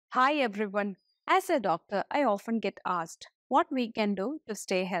Hi everyone. As a doctor, I often get asked what we can do to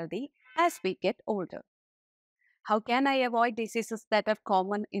stay healthy as we get older. How can I avoid diseases that are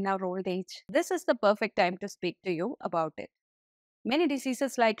common in our old age? This is the perfect time to speak to you about it. Many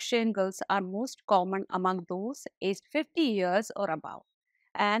diseases like shingles are most common among those aged 50 years or above.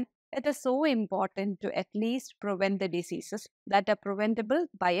 And it is so important to at least prevent the diseases that are preventable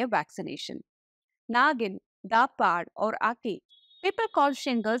by a vaccination. Nagin, Dapad, or Aki. People call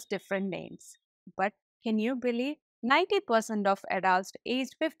shingles different names. But can you believe 90% of adults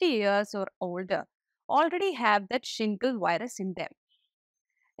aged 50 years or older already have that shingle virus in them?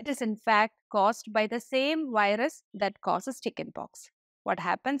 It is in fact caused by the same virus that causes chickenpox. What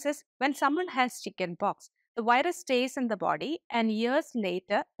happens is when someone has chickenpox, the virus stays in the body and years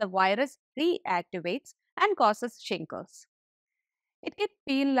later the virus reactivates and causes shingles. It can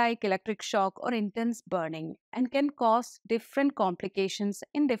feel like electric shock or intense burning and can cause different complications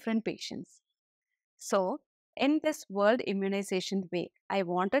in different patients. So, in this World Immunization Week, I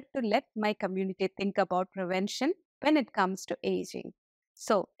wanted to let my community think about prevention when it comes to aging.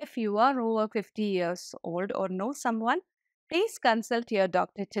 So, if you are over 50 years old or know someone, please consult your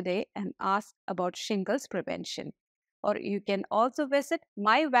doctor today and ask about shingles prevention. Or you can also visit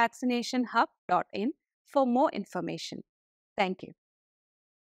myvaccinationhub.in for more information. Thank you.